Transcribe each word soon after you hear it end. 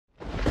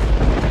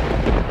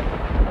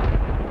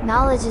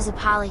Knowledge is a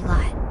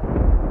Polyglot,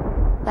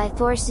 by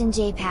Thorsten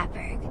J.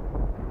 Pattberg.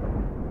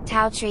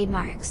 TAO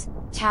trademarks,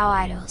 TAO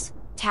idols,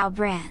 TAO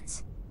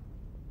brands.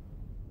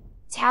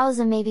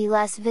 Taoism may be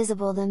less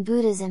visible than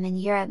Buddhism in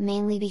Europe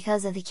mainly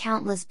because of the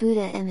countless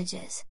Buddha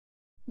images.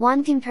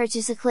 One can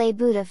purchase a clay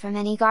Buddha from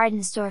any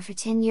garden store for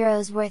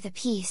 €10 worth a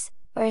piece,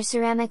 or a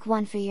ceramic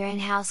one for your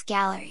in-house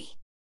gallery.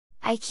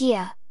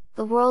 IKEA,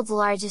 the world's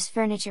largest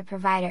furniture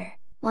provider,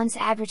 once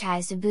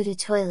advertised a Buddha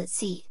toilet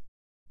seat.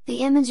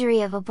 The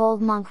imagery of a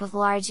bold monk with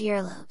large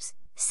earlobes,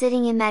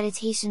 sitting in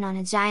meditation on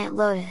a giant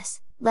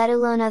lotus, let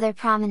alone other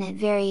prominent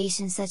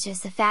variations such as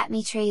the fat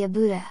Maitreya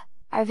Buddha,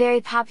 are very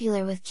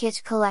popular with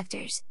kitsch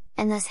collectors,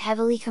 and thus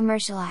heavily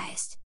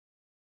commercialized.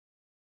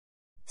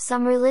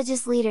 Some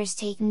religious leaders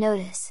take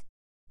notice.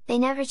 They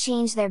never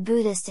change their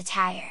Buddhist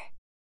attire.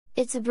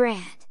 It's a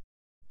brand.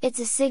 It's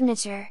a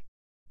signature.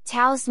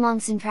 Taoist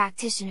monks and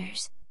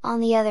practitioners, on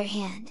the other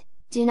hand,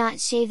 do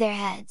not shave their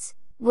heads,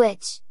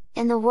 which,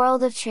 in the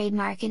world of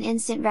trademark and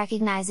instant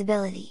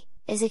recognizability,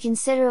 is a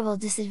considerable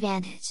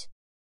disadvantage.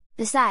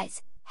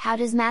 Besides, how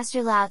does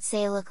Master Lao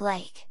Tse look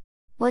like?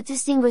 What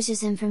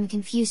distinguishes him from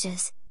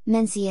Confucius,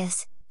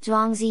 Mencius,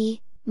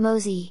 Zhuangzi,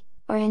 Mozi,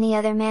 or any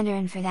other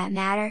Mandarin for that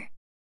matter?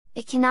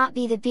 It cannot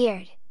be the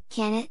beard,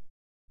 can it?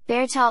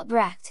 Bertolt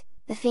Brecht,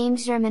 the famed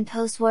German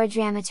post-war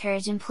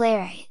dramaturge and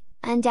playwright,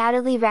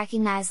 undoubtedly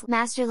recognized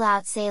Master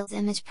Lao Tse's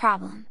image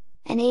problem,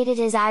 and aided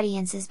his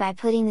audiences by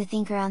putting the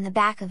thinker on the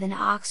back of an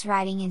ox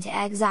riding into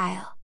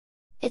exile.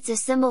 It's a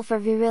symbol for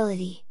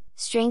virility,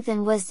 strength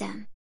and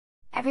wisdom.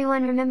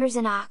 Everyone remembers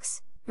an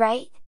ox,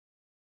 right?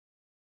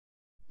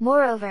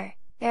 Moreover,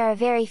 there are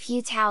very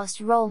few Taoist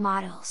role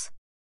models.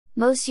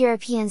 Most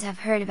Europeans have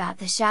heard about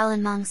the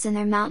Shaolin monks in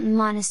their mountain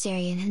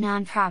monastery in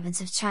Henan province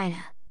of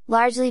China,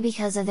 largely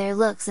because of their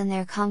looks and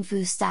their kung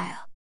fu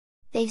style.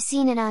 They've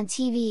seen it on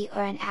TV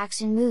or in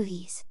action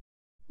movies.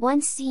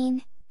 Once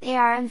seen, they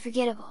are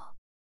unforgettable.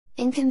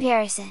 In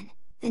comparison,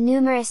 the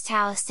numerous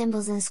Taoist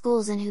temples and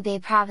schools in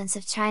Hubei province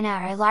of China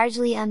are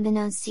largely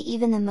unbeknownst to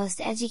even the most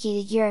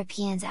educated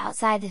Europeans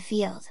outside the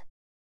field.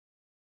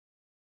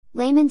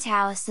 Layman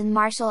Taoists and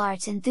martial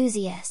arts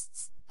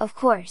enthusiasts, of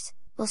course,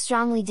 will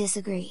strongly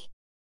disagree.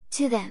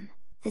 To them,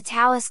 the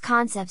Taoist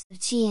concepts of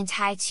Qi and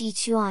Tai Chi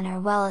Chuan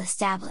are well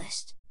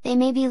established. They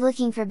may be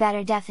looking for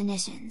better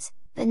definitions,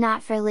 but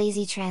not for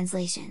lazy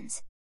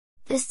translations.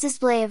 This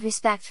display of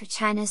respect for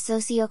China's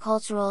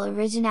socio-cultural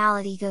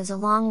originality goes a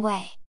long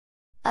way.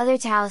 Other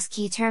Taoist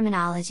key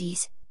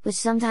terminologies, which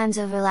sometimes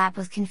overlap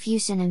with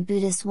Confucian and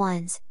Buddhist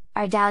ones,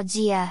 are Dao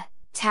Jia,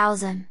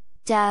 Taoism,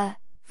 Da,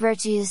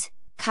 virtues,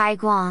 Kai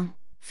Guang,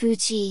 Fu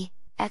Qi,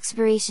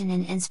 expiration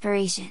and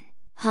inspiration,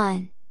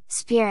 Hun,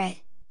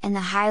 spirit, and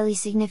the highly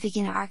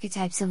significant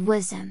archetypes of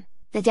wisdom,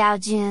 the Dao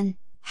Jun,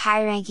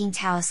 high-ranking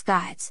Taoist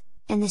gods,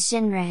 and the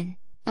Shinren,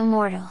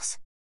 immortals.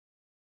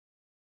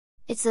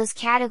 It's those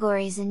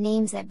categories and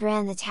names that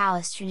brand the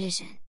Taoist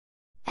tradition.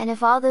 And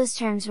if all those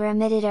terms were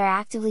omitted or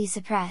actively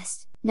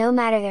suppressed, no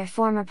matter their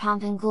former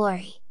pomp and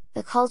glory,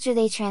 the culture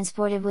they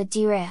transported would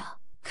derail,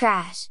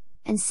 crash,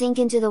 and sink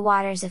into the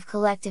waters of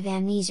collective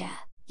amnesia.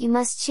 You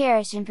must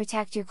cherish and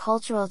protect your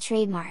cultural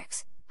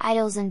trademarks,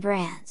 idols and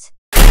brands.